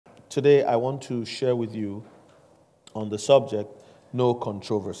Today I want to share with you on the subject, no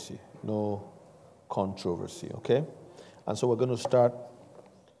controversy. No controversy, okay? And so we're going to start.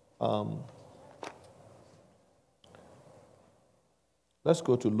 Let's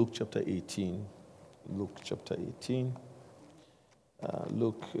go to Luke chapter 18. Luke chapter 18.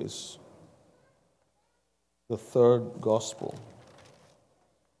 Luke is the third gospel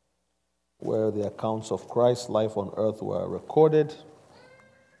where the accounts of Christ's life on earth were recorded.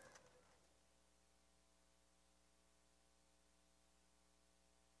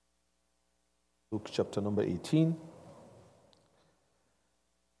 Luke chapter number 18.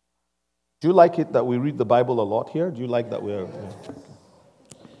 Do you like it that we read the Bible a lot here? Do you like that we're...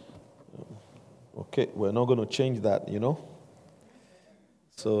 Okay, we're not going to change that,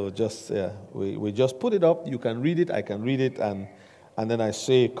 So just, we just put it up. You can read it, I can read it, and then I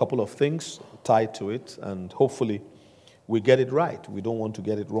say a couple of things tied to it, and hopefully we get it right. We don't want to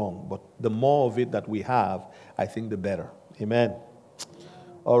get it wrong. But the more of it that we have, I think the better. Amen.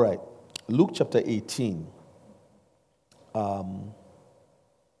 All right. Luke chapter 18.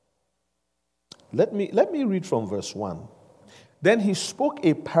 Let me read from verse 1. Then he spoke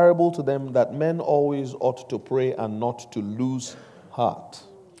a parable to them that men always ought to pray and not to lose heart.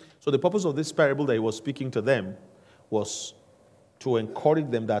 So the purpose of this parable that he was speaking to them was to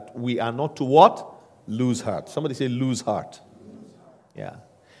encourage them that we are not to what? Lose heart. Somebody say lose heart. Yeah.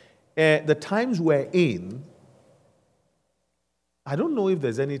 The times we're in, I don't know if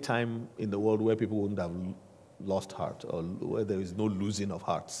there's any time in the world where people wouldn't have lost heart or where there is no losing of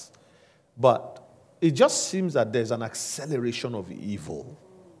hearts. But it just seems that there's an acceleration of evil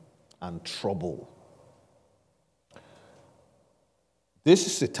and trouble. This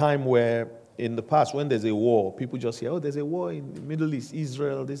is a time where, in the past, when there's a war, people just say, oh, there's a war in the Middle East,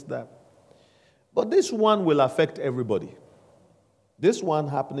 Israel, this, that. But this one will affect everybody. This one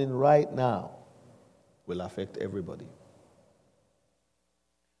happening right now will affect everybody.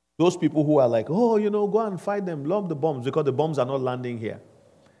 Those people who are like, oh, go and fight them, lob the bombs, because the bombs are not landing here.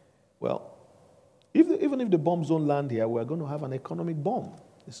 Well, even if the bombs don't land here, we're going to have an economic bomb.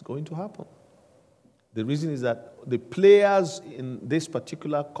 It's going to happen. The reason is that the players in this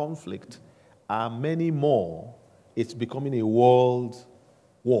particular conflict are many more. It's becoming a world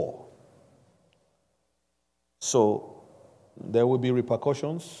war. So there will be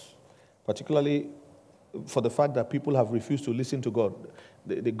repercussions, particularly for the fact that people have refused to listen to God.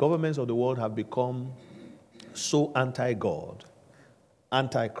 The governments of the world have become so anti-God,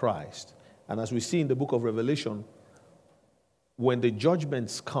 anti-Christ. And as we see in the book of Revelation, when the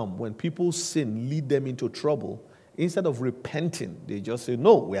judgments come, when people's sin lead them into trouble, instead of repenting, they just say,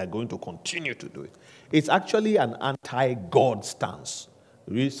 no, we are going to continue to do it. It's actually an anti-God stance.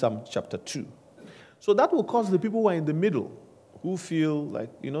 Read Psalm chapter 2. So that will cause the people who are in the middle, who feel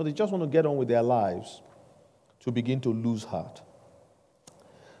like, they just want to get on with their lives, to begin to lose heart.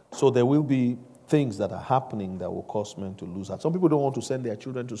 So there will be things that are happening that will cause men to lose heart. Some people don't want to send their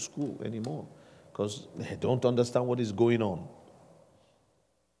children to school anymore because they don't understand what is going on.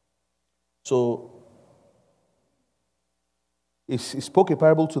 So he spoke a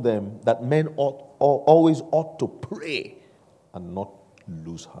parable to them that men always ought to pray and not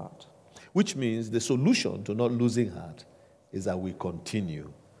lose heart. Which means the solution to not losing heart is that we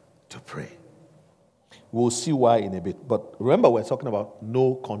continue to pray. We'll see why in a bit. But remember, we're talking about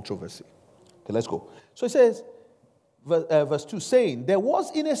no controversy. Okay, let's go. So it says, verse 2, saying, there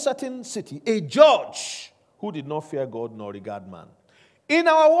was in a certain city a judge who did not fear God nor regard man. In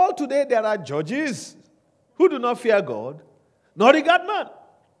our world today, there are judges who do not fear God nor regard man.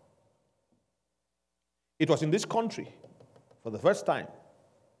 It was in this country, for the first time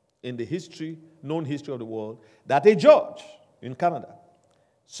in the known history of the world, that a judge in Canada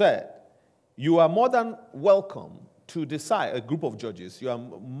said, you are more than welcome to decide, a group of judges, you are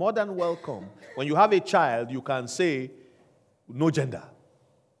more than welcome. When you have a child, you can say, no gender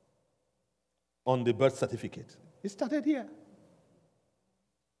on the birth certificate. It started here.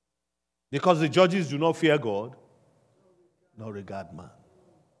 Because the judges do not fear God, nor regard man.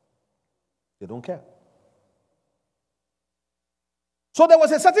 They don't care. So there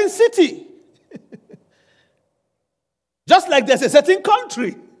was a certain city. Just like there's a certain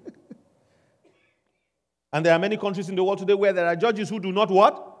country. And there are many countries in the world today where there are judges who do not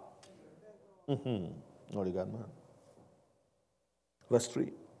what? Not regard man. Verse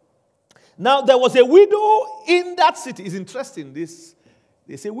 3. Now there was a widow in that city. It's interesting, they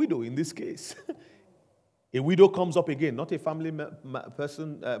say widow in this case. A widow comes up again, not a family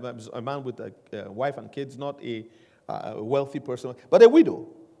person, a man with a wife and kids, not a wealthy person, but a widow.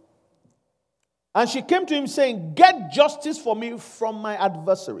 And she came to him saying, get justice for me from my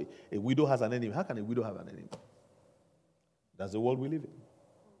adversary. A widow has an enemy. How can a widow have an enemy? That's the world we live in.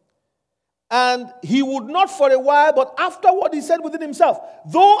 And he would not for a while, but afterward he said within himself,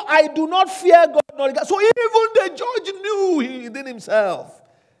 though I do not fear God nor regard. So even the judge knew within himself.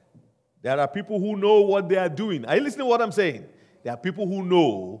 There are people who know what they are doing. Are you listening to what I'm saying? There are people who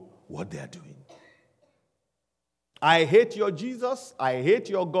know what they are doing. I hate your Jesus. I hate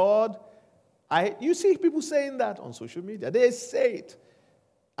your God. You see people saying that on social media. They say it.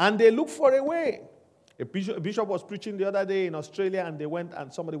 And they look for a way. A bishop was preaching the other day in Australia,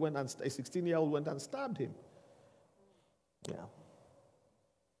 and somebody went and a 16-year-old went and stabbed him. Yeah.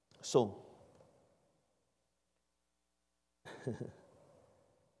 So,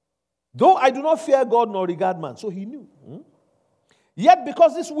 though I do not fear God nor regard man, so he knew. Yet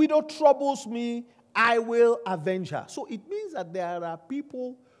because this widow troubles me, I will avenge her. So it means that there are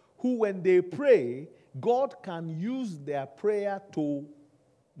people who, when they pray, God can use their prayer to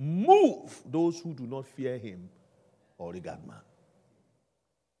move those who do not fear him or regard man.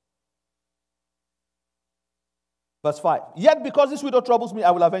 Verse 5. Yet because this widow troubles me,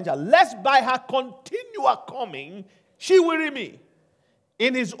 I will avenge her, lest by her continual coming she weary me.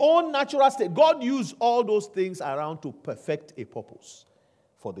 In his own natural state, God used all those things around to perfect a purpose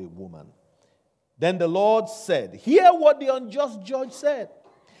for the woman. Then the Lord said, hear what the unjust judge said.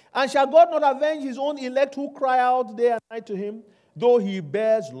 And shall God not avenge his own elect who cry out day and night to him, though he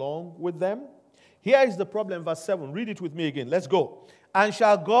bears long with them? Here is the problem, verse 7. Read it with me again. Let's go. And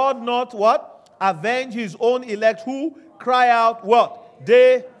shall God not what? Avenge his own elect who cry out what?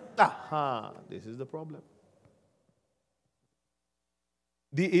 Day. This is the problem.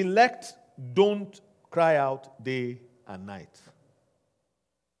 The elect don't cry out day and night.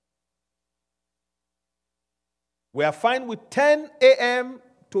 We are fine with 10 a.m.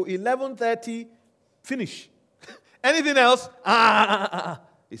 to 11:30, finish. Anything else,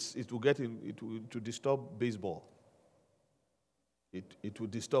 it will disturb baseball. It will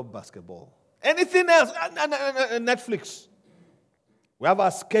disturb basketball. Anything else, Netflix. We have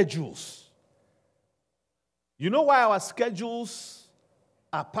our schedules. You know why our schedules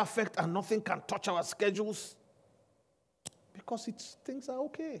are perfect and nothing can touch our schedules? Because things are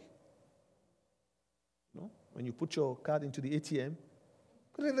okay. When you put your card into the ATM,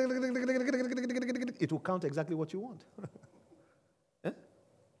 it will count exactly what you want.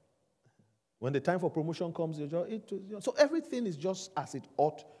 When the time for promotion comes, so everything is just as it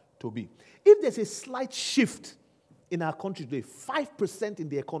ought to be. If there's a slight shift in our country today, 5% in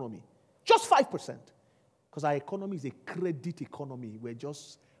the economy, just 5%, because our economy is a credit economy. We're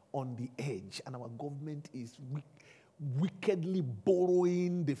just on the edge, and our government is wickedly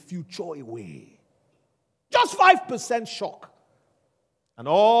borrowing the future away. Just 5% shock. And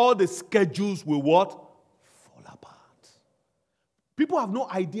all the schedules will what? Fall apart. People have no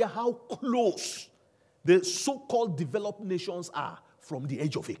idea how close the so-called developed nations are from the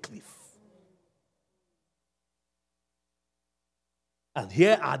edge of a cliff. And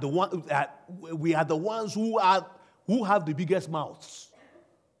here are the ones, we are the ones who have the biggest mouths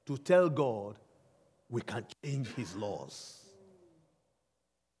to tell God we can change his laws.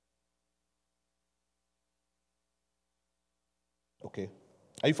 Okay.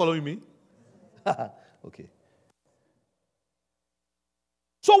 Are you following me? Okay.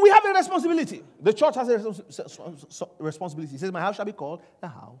 So we have a responsibility. The church has a responsibility. It says, my house shall be called the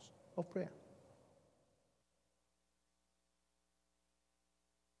house of prayer.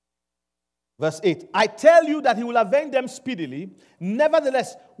 Verse 8, I tell you that he will avenge them speedily.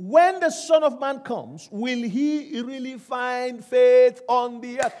 Nevertheless, when the Son of Man comes, will he really find faith on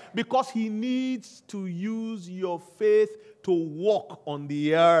the earth? Because he needs to use your faith to walk on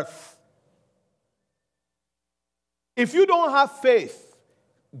the earth. If you don't have faith,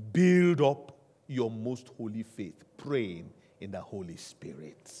 build up your most holy faith, praying in the Holy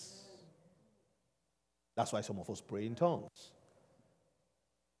Spirit. That's why some of us pray in tongues.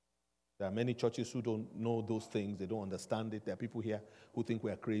 There are many churches who don't know those things. They don't understand it. There are people here who think we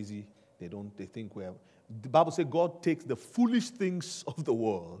are crazy. They think we are. The Bible says God takes the foolish things of the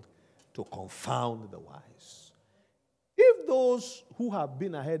world to confound the wise. If those who have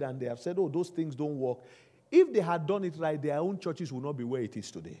been ahead and they have said, oh, those things don't work, if they had done it right, their own churches would not be where it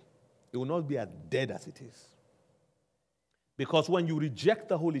is today. It will not be as dead as it is. Because when you reject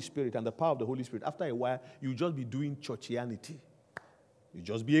the Holy Spirit and the power of the Holy Spirit, after a while, you'll just be doing churchianity. You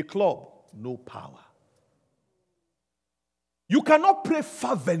just be a club, no power. You cannot pray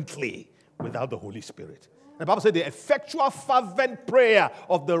fervently without the Holy Spirit. The Bible says the effectual fervent prayer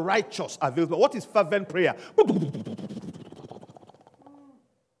of the righteous avails. But what is fervent prayer?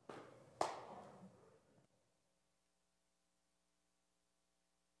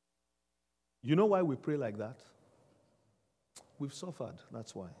 You know why we pray like that? We've suffered,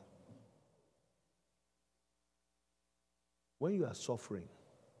 that's why. When you are suffering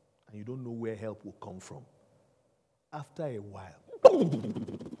and you don't know where help will come from, after a while,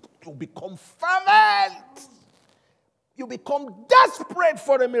 you become fervent. You become desperate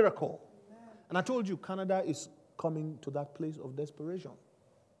for a miracle. And I told you, Canada is coming to that place of desperation.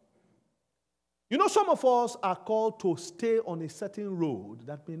 You know, some of us are called to stay on a certain road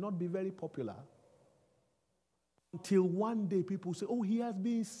that may not be very popular until one day people say, oh, he has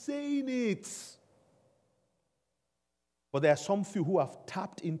been saying it. But there are some few who have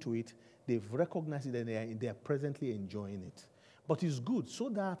tapped into it, they've recognized it, and they are presently enjoying it. But it's good so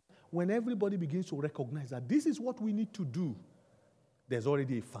that when everybody begins to recognize that this is what we need to do, there's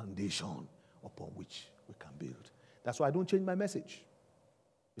already a foundation upon which we can build. That's why I don't change my message,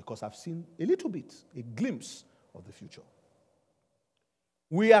 because I've seen a little bit, a glimpse of the future.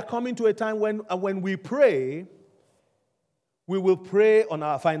 We are coming to a time when we pray, we will pray on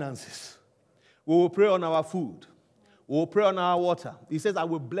our finances. We will pray on our food. We will pray on our water. He says, I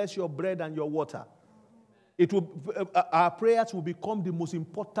will bless your bread and your water. It will, our prayers will become the most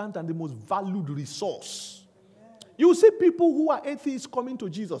important and the most valued resource. You see people who are atheists coming to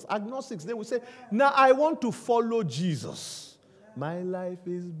Jesus, agnostics, they will say, now I want to follow Jesus. My life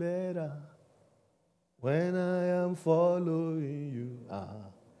is better when I am following you.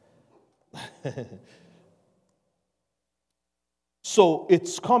 So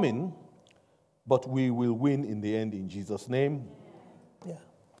it's coming, but we will win in the end in Jesus' name. Yeah.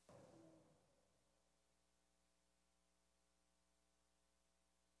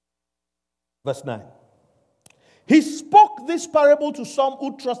 Verse 9. He spoke this parable to some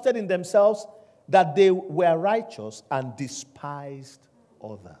who trusted in themselves that they were righteous and despised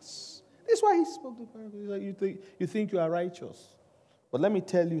others. This is why he spoke the parable. You think you are righteous. But let me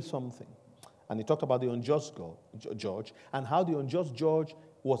tell you something. And he talked about the unjust judge and how the unjust judge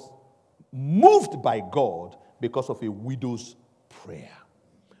was moved by God because of a widow's prayer,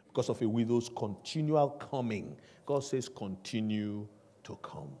 because of a widow's continual coming. God says, continue to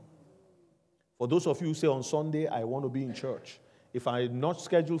come. For those of you who say on Sunday, I want to be in church. If I'm not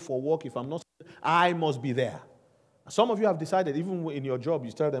scheduled for work, if I'm not, I must be there. Some of you have decided, even in your job,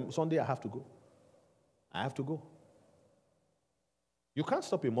 you tell them, Sunday I have to go. I have to go. You can't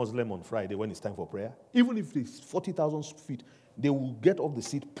stop a Muslim on Friday when it's time for prayer. Even if it's 40,000 feet, they will get off the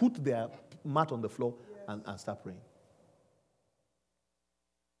seat, put their mat on the floor, and start praying.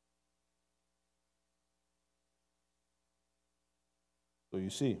 So you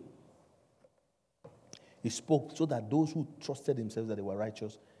see, he spoke so that those who trusted themselves that they were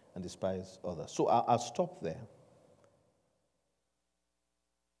righteous and despised others. So I'll stop there.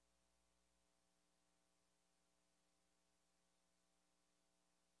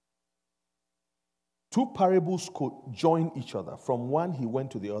 Two parables could join each other. From one, he went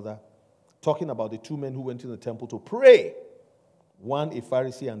to the other, talking about the two men who went to the temple to pray. One a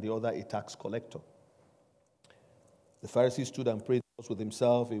Pharisee and the other a tax collector. The Pharisee stood and prayed with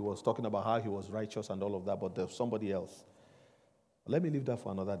himself. He was talking about how he was righteous and all of that, but there's somebody else. Let me leave that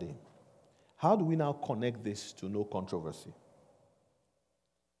for another day. How do we now connect this to no controversy?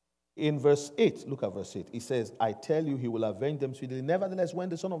 In verse 8, look at verse 8. He says, I tell you, he will avenge them speedily. Nevertheless, when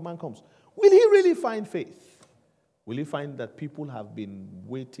the Son of Man comes, will he really find faith? Will he find that people have been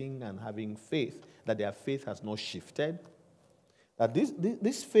waiting and having faith, that their faith has not shifted? That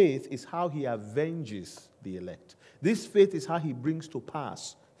this faith is how he avenges the elect. This faith is how he brings to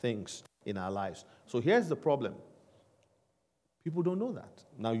pass things in our lives. So here's the problem. People don't know that.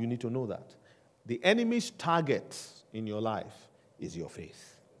 Now you need to know that. The enemy's target in your life is your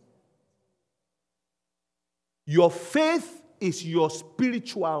faith. Your faith is your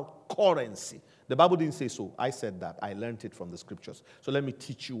spiritual currency. The Bible didn't say so. I said that. I learned it from the scriptures. So let me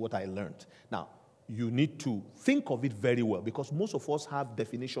teach you what I learned. Now, you need to think of it very well because most of us have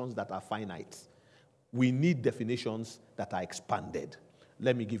definitions that are finite. We need definitions that are expanded.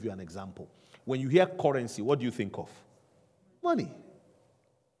 Let me give you an example. When you hear currency, what do you think of? Money.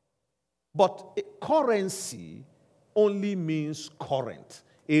 But currency only means current.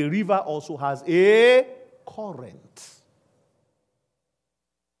 A river also has a current.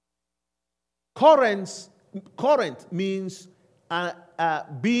 Current means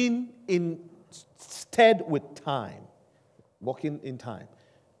being in stead with time, walking in time.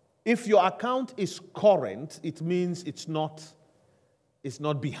 If your account is current, it means it's not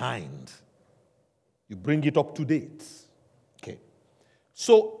behind. You bring it up to date. Okay.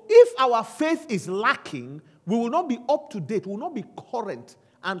 So if our faith is lacking, we will not be up to date, we will not be current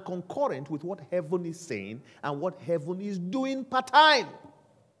and concurrent with what heaven is saying and what heaven is doing part time.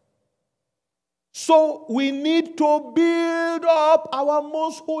 So we need to build up our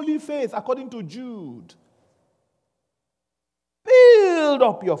most holy faith according to Jude. Build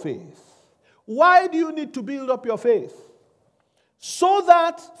up your faith. Why do you need to build up your faith? So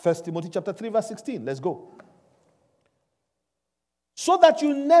that, 1 Timothy chapter 3 verse 16, let's go. So that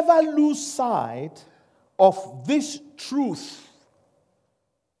you never lose sight of this truth.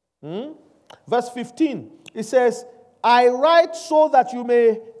 Verse 15, it says, I write so that you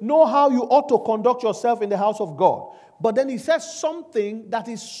may know how you ought to conduct yourself in the house of God. But then he says something that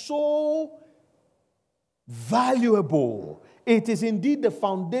is so valuable. It is indeed the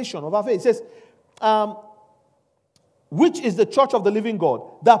foundation of our faith. It says, which is the church of the living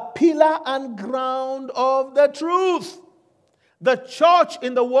God, the pillar and ground of the truth. The church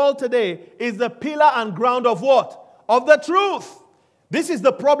in the world today is the pillar and ground of what? Of the truth. This is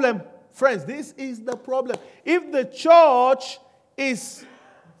the problem, friends. This is the problem. If the church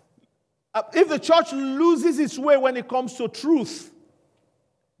loses its way when it comes to truth,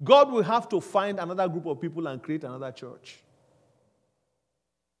 God will have to find another group of people and create another church.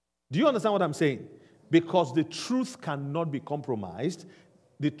 Do you understand what I'm saying? Because the truth cannot be compromised.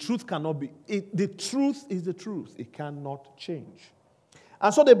 The truth cannot be, the truth is the truth. It cannot change.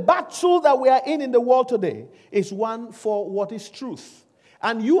 And so the battle that we are in the world today is one for what is truth.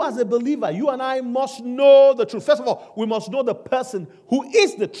 And you as a believer, you and I must know the truth. First of all, we must know the person who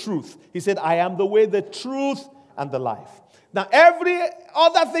is the truth. He said, I am the way, the truth, and the life. Now, every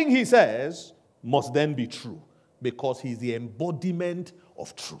other thing he says must then be true because he's the embodiment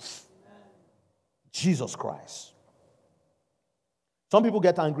of truth. Jesus Christ. Some people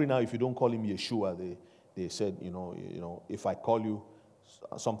get angry now if you don't call him Yeshua. They said, you know, if I call you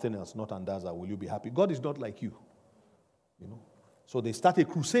something else, not Andaza, will you be happy? God is not like you. You know. So they start a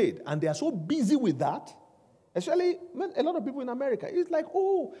crusade, and they are so busy with that. Especially a lot of people in America. It's like,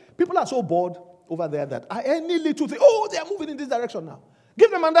 oh, people are so bored over there that any little thing, oh, they are moving in this direction now.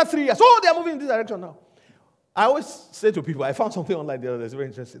 Give them another 3 years. Oh, they are moving in this direction now. I always say to people, I found something online the other day that's very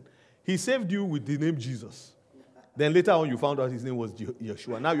interesting. He saved you with the name Jesus. Then later on, you found out his name was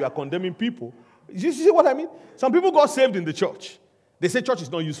Yeshua. Now you are condemning people. You see what I mean? Some people got saved in the church. They say church is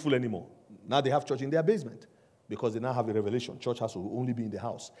not useful anymore. Now they have church in their basement because they now have a revelation. Church has to only be in the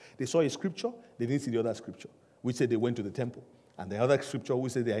house. They saw a scripture. They didn't see the other scripture, which said they went to the temple. And the other scripture,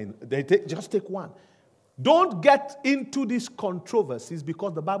 which said just take one. Don't get into these controversies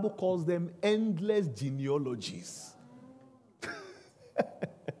because the Bible calls them endless genealogies.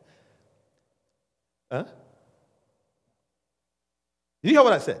 Huh? Did you hear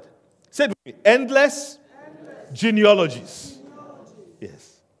what I said? Say it with me. Endless genealogies.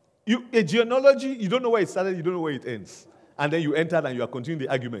 Yes. A genealogy, you don't know where it started, you don't know where it ends. And then you entered and you are continuing the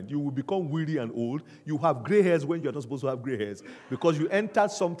argument. You will become weary and old. You have gray hairs when you're not supposed to have gray hairs. Because you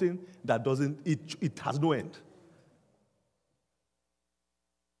entered something that it has no end.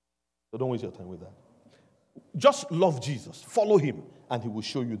 So don't waste your time with that. Just love Jesus. Follow him and he will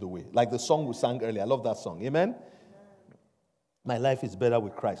show you the way. Like the song we sang earlier. I love that song. Amen? My life is better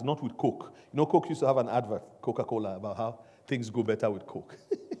with Christ, not with Coke. You know, Coke used to have an advert, Coca-Cola, about how things go better with Coke.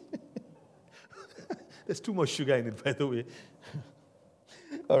 There's too much sugar in it, by the way.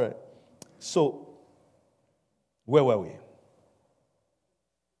 All right. So, where were we?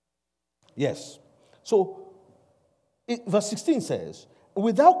 Yes. So, verse 16 says,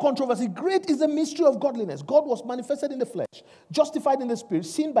 without controversy, great is the mystery of godliness. God was manifested in the flesh, justified in the spirit,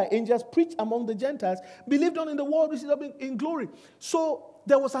 seen by angels, preached among the Gentiles, believed on in the world, received up in glory. So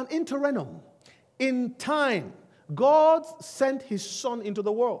there was an interregnum. In time, God sent his son into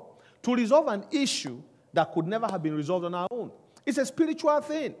the world to resolve an issue that could never have been resolved on our own. It's a spiritual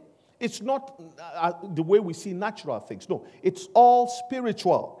thing. It's not the way we see natural things. No, it's all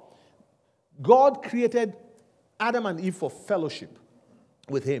spiritual. God created Adam and Eve for fellowship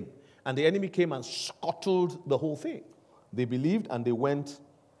with him. And the enemy came and scuttled the whole thing. They believed and they went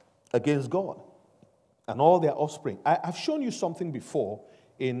against God and all their offspring. I've shown you something before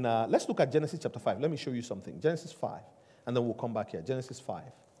in, let's look at Genesis chapter 5. Let me show you something. Genesis 5. And then we'll come back here. Genesis 5.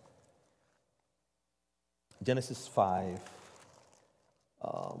 Genesis 5.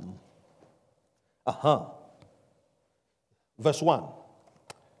 Verse 1.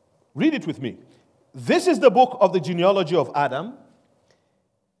 Read it with me. This is the book of the genealogy of Adam.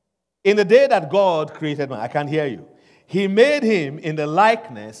 In the day that God created man, I can't hear you. He made him in the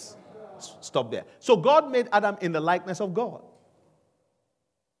likeness. Stop there. So God made Adam in the likeness of God.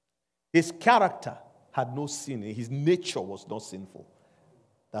 His character had no sin. His nature was not sinful.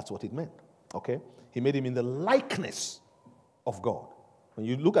 That's what it meant. Okay? He made him in the likeness of God. When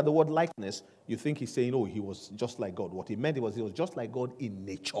you look at the word likeness, you think he's saying, oh, he was just like God. What he meant was he was just like God in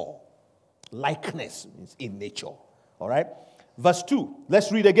nature. Likeness means in nature. All right? Verse 2.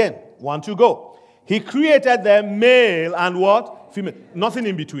 Let's read again. 1, 2, go. He created them male and what? Female. Nothing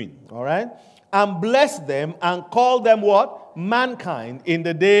in between. All right? And blessed them and called them what? Mankind in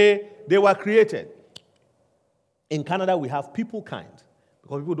the day they were created. In Canada, we have people kind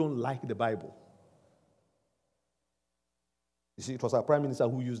because people don't like the Bible. You see, it was our prime minister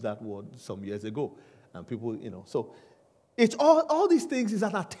who used that word some years ago. And people, so it's all these things is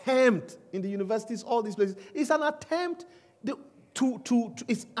an attempt in the universities, all these places. It's an attempt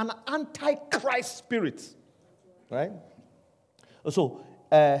it's an anti-Christ spirit. Right? So,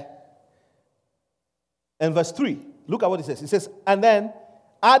 in verse 3, look at what it says. It says, and then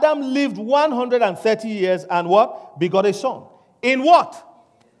Adam lived 130 years and what? Begot a son. In what?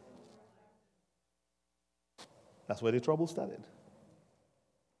 That's where the trouble started.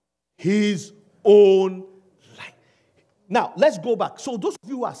 His own life. Now, let's go back. So those of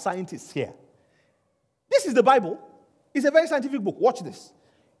you who are scientists here, this is the Bible. It's a very scientific book. Watch this.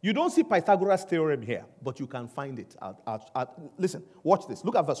 You don't see Pythagoras' theorem here, but you can find it. Listen, watch this.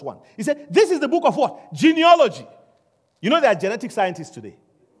 Look at verse 1. He said, this is the book of what? Genealogy. You know there are genetic scientists today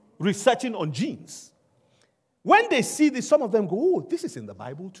researching on genes. When they see this, some of them go, oh, this is in the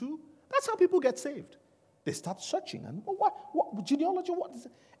Bible too. That's how people get saved. They start searching. And what genealogy, what is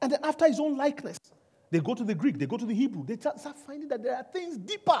it? And then after his own likeness, they go to the Greek, they go to the Hebrew. They start finding that there are things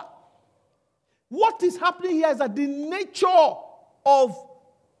deeper. What is happening here is that the nature of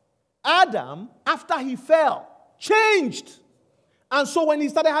Adam, after he fell, changed. And so when he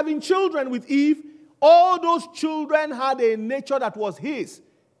started having children with Eve, all those children had a nature that was his.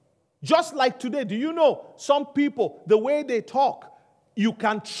 Just like today, do you know, some people, the way they talk, you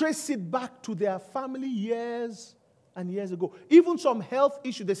can trace it back to their family years and years ago. Even some health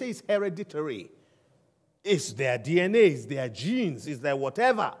issues, they say it's hereditary. It's their DNA, it's their genes, it's their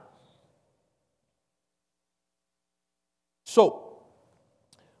whatever. So,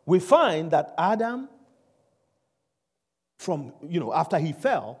 we find that Adam, after he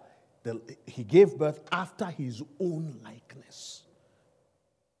fell, he gave birth after his own likeness.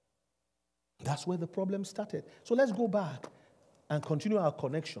 That's where the problem started. So let's go back and continue our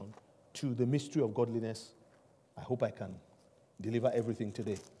connection to the mystery of godliness. I hope I can deliver everything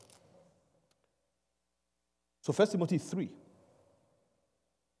today. So 1 Timothy 3.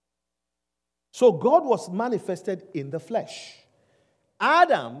 So God was manifested in the flesh.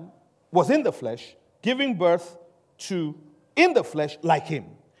 Adam was in the flesh, giving birth to, in the flesh, like him.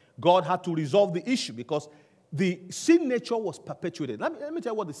 God had to resolve the issue because the sin nature was perpetuated. Let me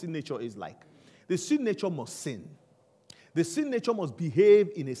tell you what the sin nature is like. The sin nature must sin. The sin nature must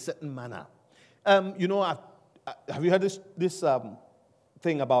behave in a certain manner. Have you heard this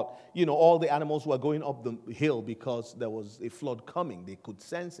thing about, all the animals who are going up the hill because there was a flood coming. They could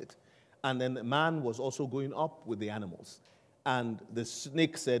sense it. And then man was also going up with the animals. And the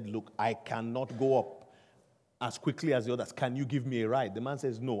snake said, look, I cannot go up as quickly as the others. Can you give me a ride? The man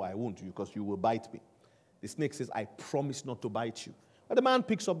says, no, I won't, because you will bite me. The snake says, I promise not to bite you. But the man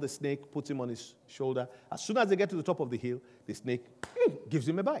picks up the snake, puts him on his shoulder. As soon as they get to the top of the hill, the snake gives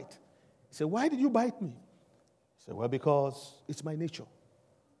him a bite. He said, why did you bite me? He said, well, because it's my nature.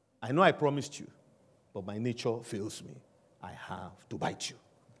 I know I promised you, but my nature fails me. I have to bite you.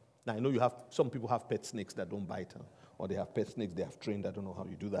 Now, I know some people have pet snakes that don't bite, or they have pet snakes they have trained. I don't know how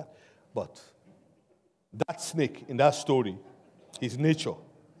you do that. But that snake in that story, his nature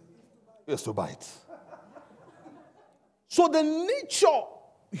is to bite. So the nature,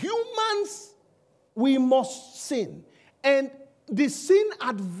 humans, we must sin. And the sin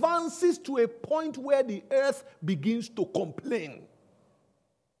advances to a point where the earth begins to complain.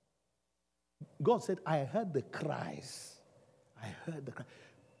 God said, I heard the cries. I heard the cries.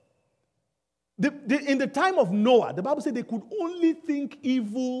 In the time of Noah, the Bible said they could only think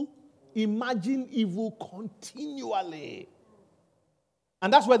evil, imagine evil continually.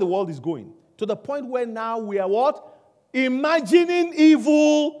 And that's where the world is going. To the point where now we are what? Imagining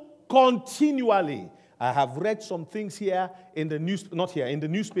evil continually. I have read some things here in the news, not here, in the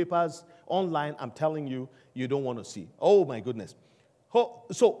newspapers, online. I'm telling you, you don't want to see. Oh my goodness.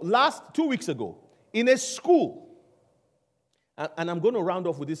 So 2 weeks ago, in a school, and I'm going to round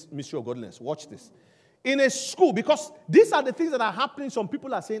off with this mystery of godliness. Watch this. In a school, because these are the things that are happening. Some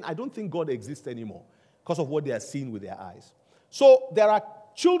people are saying, I don't think God exists anymore because of what they are seeing with their eyes. So there are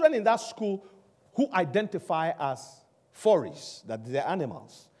children in that school who identify as furries, that they're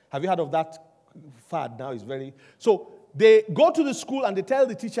animals. Have you heard of that fad now? It's very... So they go to the school and they tell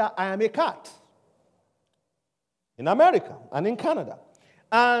the teacher, I am a cat. In America and in Canada.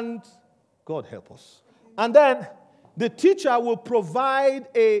 And God help us. And then the teacher will provide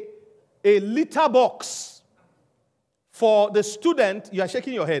a a litter box for the student, you are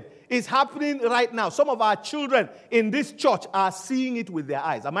shaking your head, is happening right now. Some of our children in this church are seeing it with their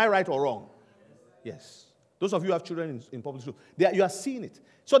eyes. Am I right or wrong? Yes. Those of you who have children in public school, you are seeing it.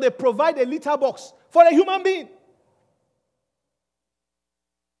 So they provide a litter box for a human being.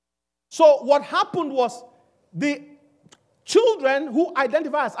 So what happened was the children who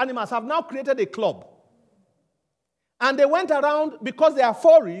identify as animals have now created a club. And they went around, because they are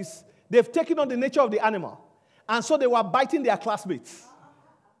furries, they've taken on the nature of the animal. And so they were biting their classmates.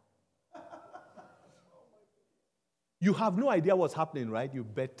 You have no idea what's happening, right? You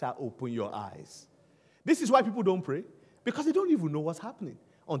better open your eyes. This is why people don't pray, because they don't even know what's happening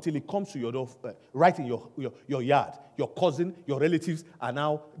until it comes to your door, right in your yard. Your cousin, your relatives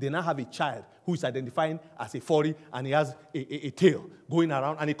they now have a child who is identifying as a furry, and he has a tail going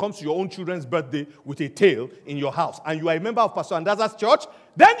around, and it comes to your own children's birthday with a tail in your house, and you are a member of Pastor Andaza's church.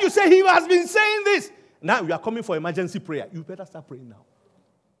 Then you say, he has been saying this. Now you are coming for emergency prayer. You better start praying now.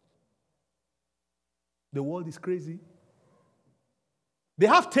 The world is crazy. They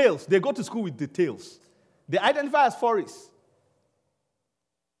have tails. They go to school with the tails. They identify as furries.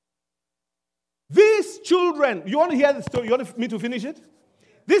 These children, you want to hear the story? You want me to finish it?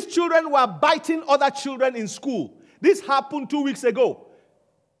 These children were biting other children in school. This happened 2 weeks ago.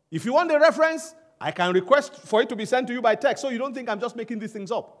 If you want the reference, I can request for it to be sent to you by text, so you don't think I'm just making these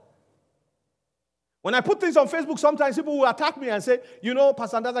things up. When I put things on Facebook, sometimes people will attack me and say,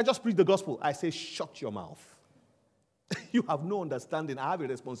 Pastor Andaza, just preach the gospel. I say, shut your mouth. You have no understanding. I have a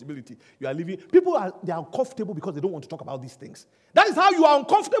responsibility. You are living. People they are uncomfortable because they don't want to talk about these things. That is how you are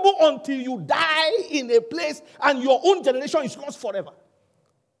uncomfortable until you die in a place and your own generation is lost forever.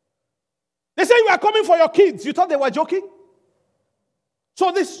 They say you are coming for your kids. You thought they were joking?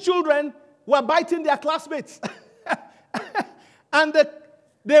 So these children were biting their classmates. And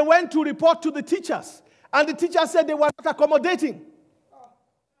they went to report to the teachers. And the teachers said they were not accommodating.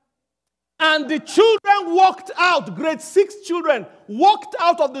 And the children walked out, grade 6 children, walked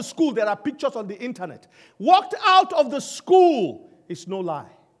out of the school. There are pictures on the internet. Walked out of the school. It's no lie.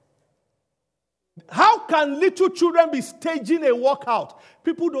 How can little children be staging a walkout?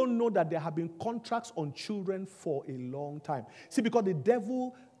 People don't know that there have been contracts on children for a long time. See, because the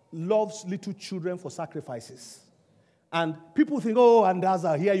devil loves little children for sacrifices. And people think,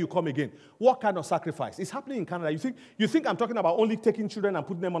 Andaza, here you come again. What kind of sacrifice? It's happening in Canada. You think I'm talking about only taking children and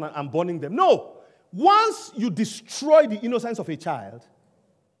putting them on and burning them? No. Once you destroy the innocence of a child,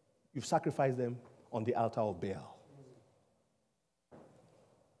 you've sacrificed them on the altar of Baal.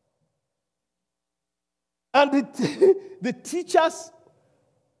 And the teachers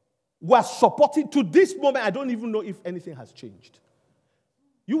were supporting, to this moment, I don't even know if anything has changed.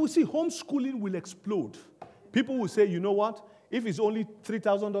 You will see homeschooling will explode. People will say, you know what? If it's only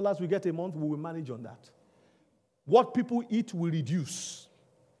 $3,000 we get a month, we will manage on that. What people eat will reduce.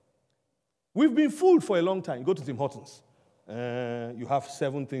 We've been fooled for a long time. You go to Tim Hortons. You have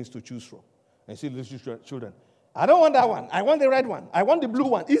 7 things to choose from. And see little children. I don't want that one. I want the red one. I want the blue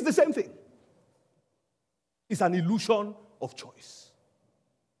one. It's the same thing. It's an illusion of choice.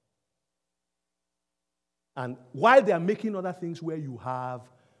 And while they are making other things where you have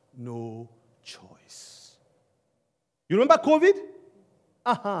no choice. You remember COVID?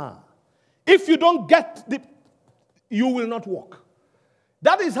 If you don't get you will not walk.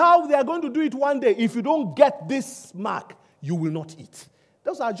 That is how they are going to do it one day. If you don't get this mark, you will not eat.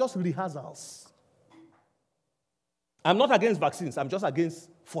 Those are just rehearsals. I'm not against vaccines. I'm just against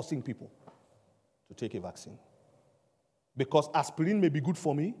forcing people to take a vaccine. Because aspirin may be good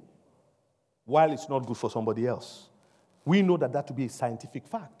for me, while it's not good for somebody else. We know that to be a scientific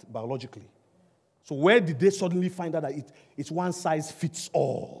fact, biologically. So where did they suddenly find out that it's one size fits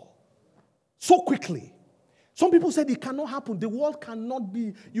all? So quickly. Some people said it cannot happen. The world cannot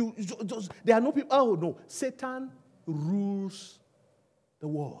be. There are no people. Oh, no. Satan rules the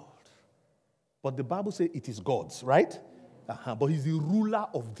world. But the Bible says it is God's, right? But he's the ruler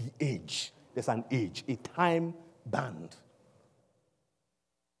of the age. There's an age, a time band.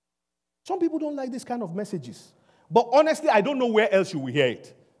 Some people don't like this kind of messages. But honestly, I don't know where else you will hear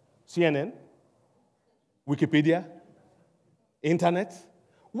it. CNN? Wikipedia? Internet?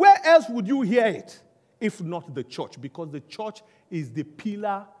 Where else would you hear it if not the church? Because the church is the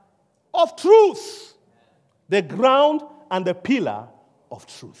pillar of truth. The ground and the pillar of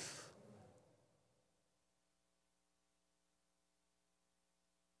truth.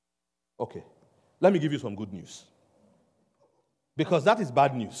 Okay, let me give you some good news. Because that is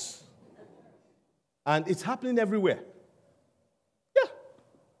bad news. And it's happening everywhere. Yeah.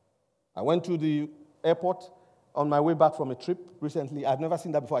 I went to the airport on my way back from a trip recently. I've never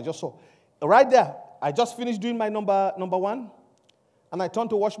seen that before. I just saw. Right there, I just finished doing my number one, and I turned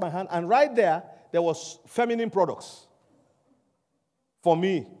to wash my hand, and right there was feminine products for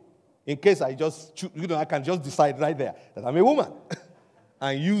me, in case I just, I can just decide right there that I'm a woman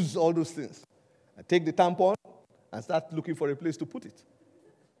and use all those things. I take the tampon and start looking for a place to put it.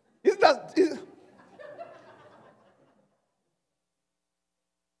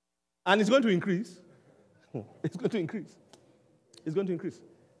 And it's going to increase. It's going to increase. It's going to increase.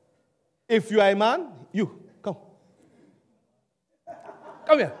 If you are a man, come.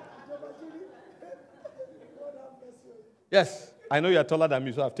 Come here. Yes, I know you are taller than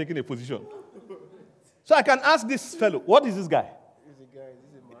me, so I've taken a position. So I can ask this fellow, what is this guy? He's a guy.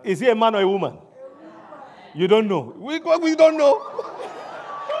 He's a man. Is he a man or a woman? You don't know. We don't know.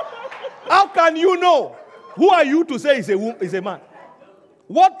 How can you know? Who are you to say is a man?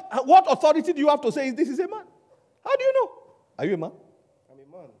 What authority do you have to say this is a man? How do you know? Are you a man? I'm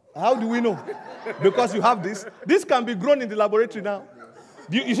a man. How do we know? Because you have this. This can be grown in the laboratory now.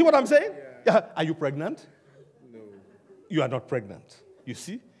 You see what I'm saying? Yeah. Are you pregnant? No. You are not pregnant. You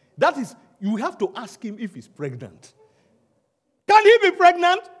see? That is, you have to ask him if he's pregnant. Can he be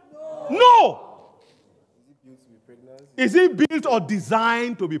pregnant? No. Is he built to be pregnant? Is he built or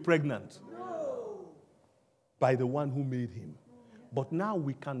designed to be pregnant? No. By the one who made him. But now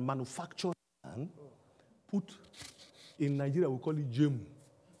we can manufacture and put, in Nigeria we call it gem.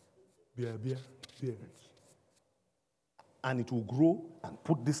 Beer. And it will grow and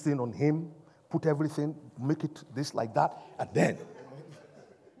put this thing on him, put everything, make it this like that, and then.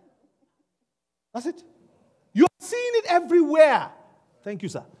 That's it. You're seeing it everywhere. Thank you,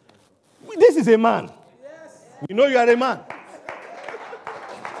 sir. This is a man. Yes. We know you are a man.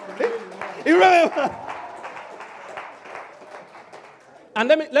 You're a man. And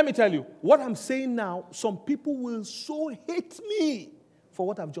let me tell you, what I'm saying now, some people will so hate me for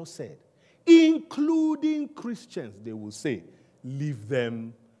what I've just said, including Christians. They will say, leave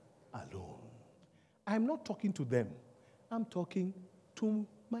them alone. I'm not talking to them. I'm talking to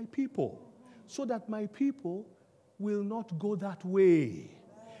my people, so that my people will not go that way.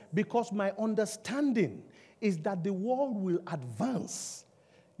 Because my understanding is that the world will advance.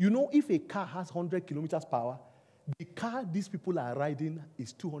 You know, if a car has 100 kilometers per hour, the car these people are riding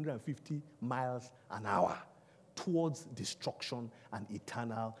is 250 miles an hour towards destruction and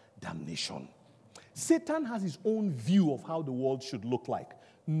eternal damnation. Satan has his own view of how the world should look like.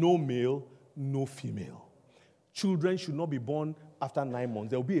 No male, no female. Children should not be born after 9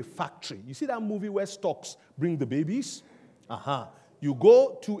 months. There will be a factory. You see that movie where storks bring the babies? You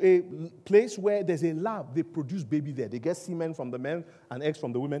go to a place where there's a lab. They produce baby there. They get semen from the men and eggs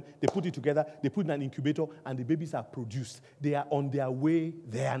from the women. They put it together. They put it in an incubator, and the babies are produced. They are on their way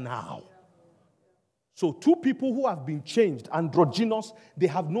there now. So 2 people who have been changed, androgynous, they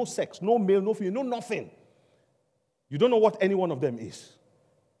have no sex, no male, no female, no nothing. You don't know what any one of them is.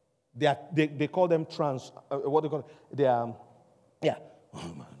 They call them trans. What they call it? They are, yeah.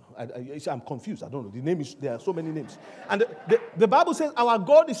 Oh, man. I'm confused. I don't know. There are so many names. And the Bible says our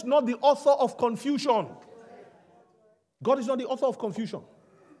God is not the author of confusion. God is not the author of confusion.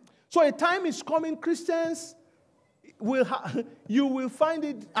 So a time is coming, Christians you will find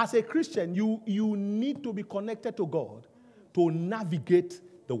it as a Christian, you need to be connected to God to navigate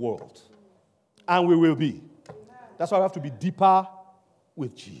the world. And we will be. That's why we have to be deeper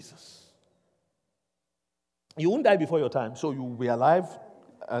with Jesus. You won't die before your time, so you will be alive,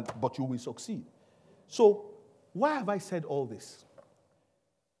 but you will succeed. So, why have I said all this?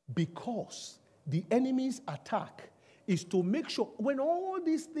 Because the enemy's attack is to make sure when all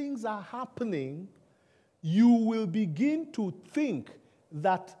these things are happening, you will begin to think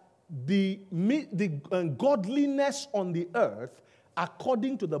that the godliness on the earth,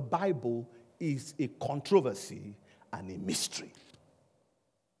 according to the Bible, is a controversy and a mystery.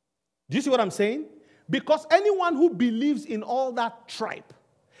 Do you see what I'm saying? Because anyone who believes in all that tripe,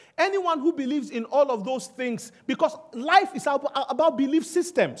 anyone who believes in all of those things, because life is about belief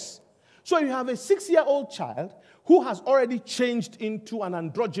systems. So you have a 6-year-old child who has already changed into an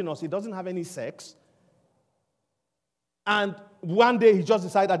androgynous, he doesn't have any sex, and one day he just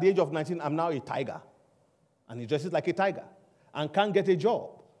decided at the age of 19, I'm now a tiger. And he dresses like a tiger and can't get a job.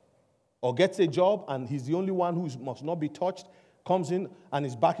 Or gets a job and he's the only one who must not be touched, comes in and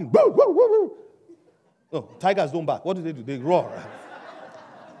is barking. Woo, woo, woo, woo. No, tigers don't bark. What do? They roar.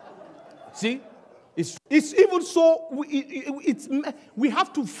 See? It's even so, we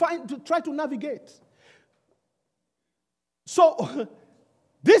have to try to navigate. So,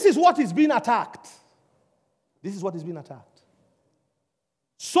 this is what is being attacked. This is what is being attacked.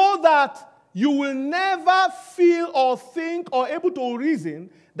 So that you will never feel or think or able to reason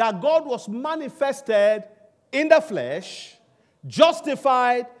that God was manifested in the flesh,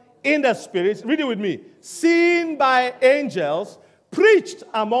 justified in the spirit, read it with me, seen by angels, preached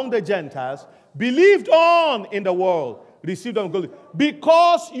among the Gentiles, believed on in the world, received on glory.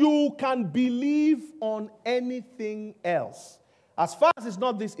 Because you can believe on anything else. As far as it's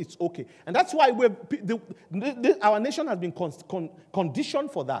not this, it's okay. And that's why our nation has been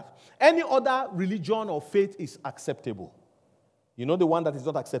conditioned for that. Any other religion or faith is acceptable. You know the one that is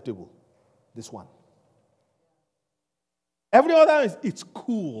not acceptable? This one. Every other it's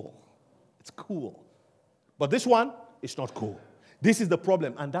cool. It's cool. But this one is not cool. This is the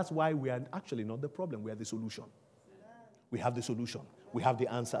problem. And that's why we are actually not the problem. We are the solution. We have the solution. We have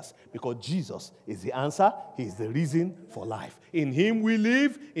the answers. Because Jesus is the answer. He is the reason for life. In him we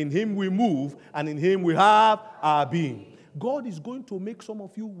live, in him we move, and in him we have our being. God is going to make some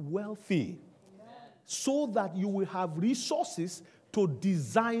of you wealthy so that you will have resources to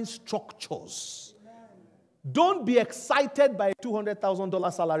design structures. Don't be excited by a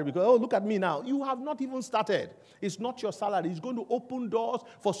 $200,000 salary because, oh, look at me now. You have not even started. It's not your salary. It's going to open doors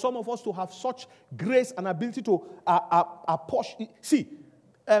for some of us to have such grace and ability to push. See,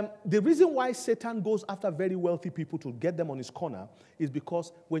 the reason why Satan goes after very wealthy people to get them on his corner is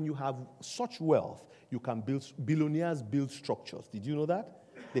because when you have such wealth, you can build, billionaires build structures. Did you know that?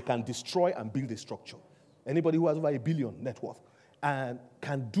 They can destroy and build a structure. Anybody who has over $1 billion net worth and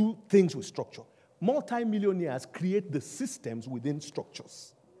can do things with structure. Multi-millionaires create the systems within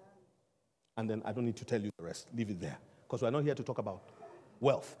structures. And then I don't need to tell you the rest. Leave it there. Because we're not here to talk about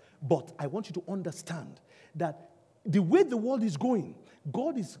wealth. But I want you to understand that the way the world is going,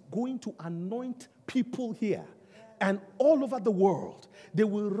 God is going to anoint people here and all over the world. They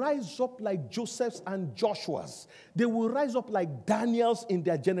will rise up like Josephs and Joshuas. They will rise up like Daniels in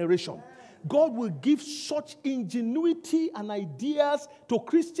their generation. God will give such ingenuity and ideas to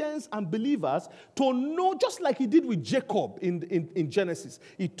Christians and believers to know, just like he did with Jacob in Genesis.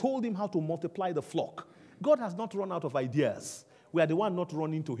 He told him how to multiply the flock. God has not run out of ideas. We are the one not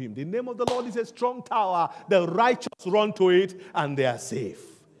running to him. The name of the Lord is a strong tower. The righteous run to it and they are safe.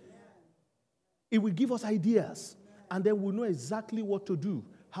 It will give us ideas. And then we'll know exactly what to do,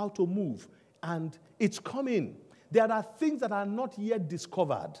 how to move. And it's coming. There are things that are not yet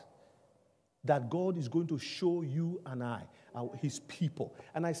discovered that God is going to show you and I, his people.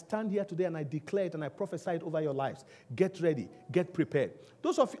 And I stand here today and I declare it and I prophesy it over your lives. Get ready. Get prepared.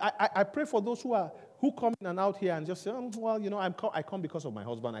 Those of you, I pray for those who come in and out here and just say, well, you know, I come because of my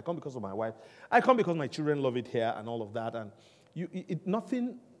husband. I come because of my wife. I come because my children love it here and all of that. And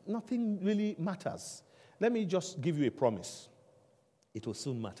nothing really matters. Let me just give you a promise. It will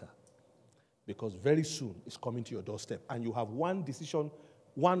soon matter. Because very soon it's coming to your doorstep. And you have one decision,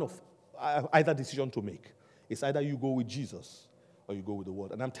 either decision to make. It's either you go with Jesus or you go with the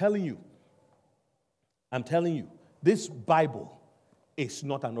world. And I'm telling you, this Bible is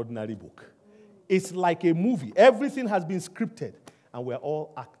not an ordinary book. It's like a movie. Everything has been scripted, and we're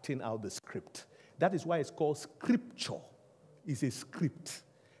all acting out the script. That is why it's called scripture. It's a script,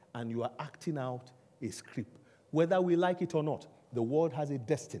 and you are acting out a script. Whether we like it or not, the world has a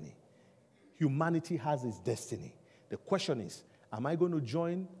destiny. Humanity has its destiny. The question is, am I going to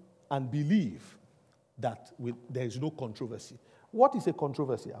join and believe that there is no controversy? What is a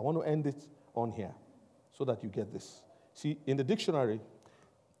controversy? I want to end it on here so that you get this. See, in the dictionary,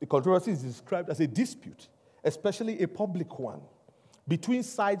 the controversy is described as a dispute, especially a public one, between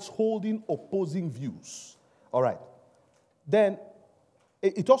sides holding opposing views. All right. Then,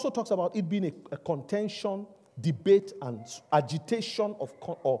 it also talks about it being a contention, debate, and agitation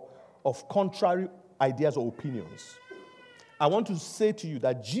of contrary ideas or opinions. I want to say to you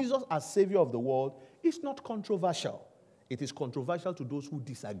that Jesus as Savior of the world is not controversial. It is controversial to those who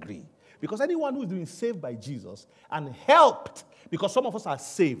disagree. Because anyone who is being saved by Jesus and helped, because some of us are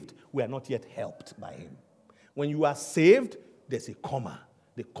saved, we are not yet helped by him. When you are saved, there's a comma.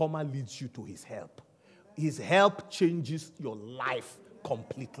 The comma leads you to his help. His help changes your life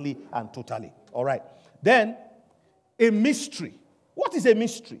completely and totally. All right. Then, a mystery. What is a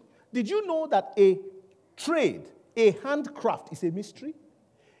mystery? Did you know that a trade, a handcraft is a mystery?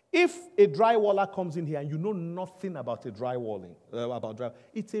 If a drywaller comes in here and you know nothing about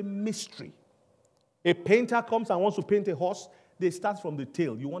it's a mystery. A painter comes and wants to paint a horse, they start from the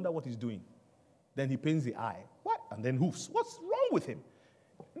tail. You wonder what he's doing. Then he paints the eye. What? And then hoofs. What's wrong with him?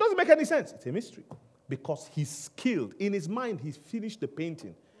 It doesn't make any sense. It's a mystery. Because he's skilled. In his mind, he's finished the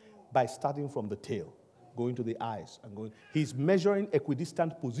painting by starting from the tail, going to the eyes, and going. He's measuring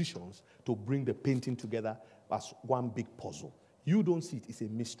equidistant positions to bring the painting together as one big puzzle. You don't see it. It's a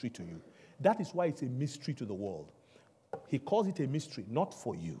mystery to you. That is why it's a mystery to the world. He calls it a mystery, not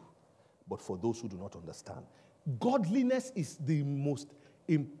for you, but for those who do not understand. Godliness is the most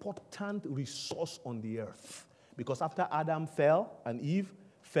important resource on the earth. Because after Adam fell and Eve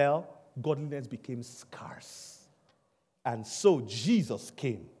fell, godliness became scarce. And so Jesus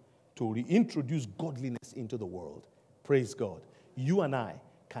came to reintroduce godliness into the world. Praise God. You and I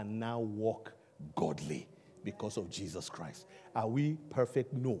can now walk godly because of Jesus Christ. Are we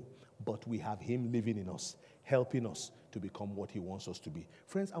perfect? No. But we have him living in us, helping us to become what he wants us to be.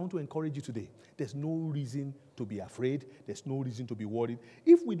 Friends, I want to encourage you today. There's no reason to be afraid. There's no reason to be worried.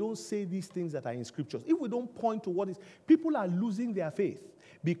 If we don't say these things that are in scriptures, if we don't point to what is, people are losing their faith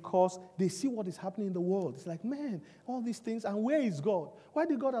because they see what is happening in the world. It's like, man, all these things, and where is God? Why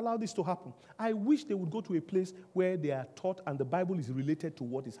did God allow this to happen? I wish they would go to a place where they are taught and the Bible is related to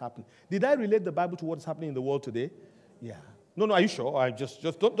what is happening. Did I relate the Bible to what is happening in the world today? Yeah. No, are you sure? I just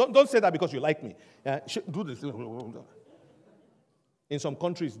don't say that because you like me. Do this. In some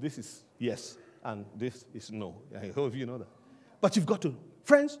countries, this is yes, and this is no. I hope you know that. But you've got to,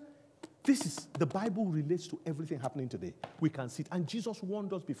 friends, the Bible relates to everything happening today. We can see it. And Jesus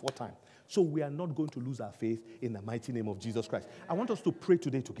warned us before time. So we are not going to lose our faith in the mighty name of Jesus Christ. I want us to pray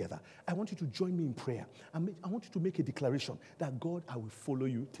today together. I want you to join me in prayer. I want you to make a declaration that, God, I will follow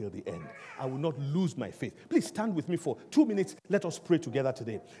you till the end. I will not lose my faith. Please stand with me for 2 minutes. Let us pray together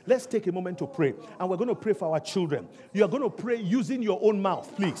today. Let's take a moment to pray. And we're going to pray for our children. You are going to pray using your own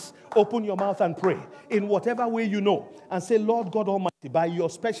mouth. Please open your mouth and pray in whatever way you know. And say, Lord God Almighty, by your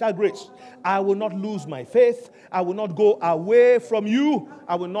special grace, I will not lose my faith. I will not go away from you.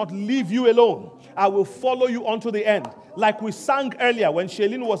 I will not leave you alone. I will follow you unto the end. Like we sang earlier when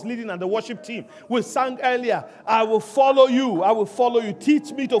Shailene was leading and the worship team. We sang earlier, I will follow you. I will follow you.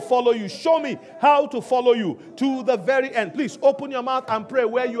 Teach me to follow you. Show me how to follow you to the very end. Please open your mouth and pray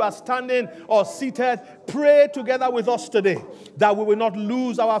where you are standing or seated. Pray together with us today that we will not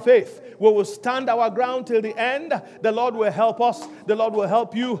lose our faith. We will stand our ground till the end. The Lord will help us. The Lord will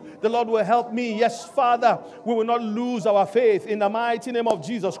help you. The Lord will help me. Yes, Father, we will not lose our faith in the mighty name of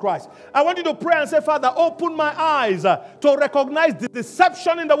Jesus Christ. I want you to pray and say, Father, open my eyes to recognize the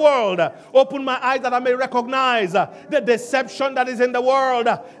deception in the world. Open my eyes that I may recognize the deception that is in the world.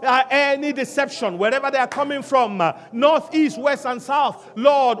 Any deception, wherever they are coming from, north, east, west, and south.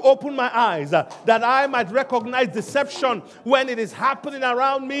 Lord, open my eyes that I might recognize deception when it is happening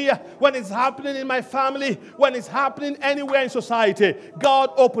around me, when it's happening in my family, when it's happening anywhere in society.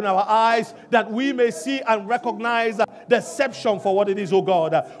 God, open our eyes that we may see and recognize deception for what it is, oh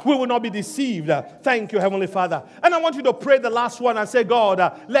God. We will not be deceived. Thank you, Heavenly Father. And I want you to pray the last one and say,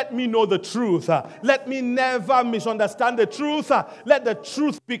 God, let me know the truth. Let me never misunderstand the truth. Let the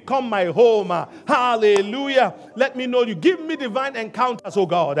truth become my home. Hallelujah. Let me know you. Give me divine encounters, oh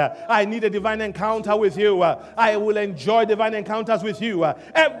God. I need a divine encounter with you. I will enjoy divine encounters with you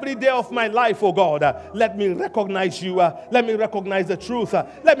every day of my life, oh God. Let me recognize you. Let me recognize the truth.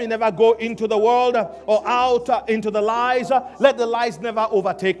 Let me never go into the world or out into the lies. Let the lies never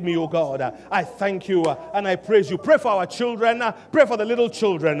overtake me, oh God. I thank you and I praise you. Pray for our children. Pray for the little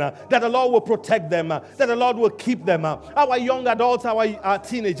children that the Lord will protect them, that the Lord will keep them. Our young adults, our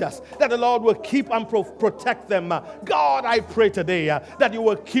teenagers, that the Lord will keep and protect them. God, I pray today that you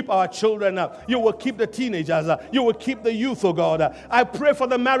will keep our children. You will keep the teenagers. You will keep the youth, oh God. I pray for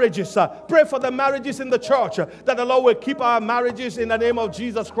the marriages. Pray for the marriages in the church, that the Lord will keep our marriages in the name of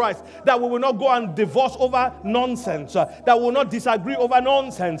Jesus Christ, that we will not go and divorce over nonsense, that we will not disagree over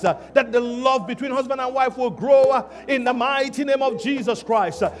nonsense, that the love between husband and wife will grow in the mighty name of Jesus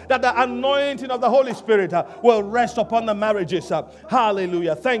Christ, that the anointing of the Holy Spirit will rest upon the marriages.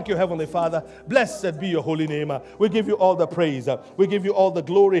 Hallelujah. Thank you, Heavenly Father. Blessed be your holy name. We give you all the praise. We give you all the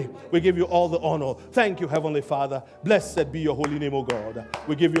glory. We give you all the honor. Thank you, Heavenly Father. Blessed be your holy name, O God.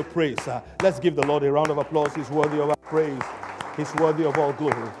 We give you praise. Let's give the Lord a round of applause. He's worthy of our praise. He's worthy of all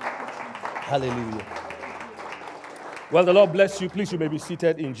glory. Hallelujah. Well, the Lord bless you. Please, you may be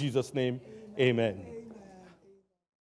seated in Jesus' name. Amen.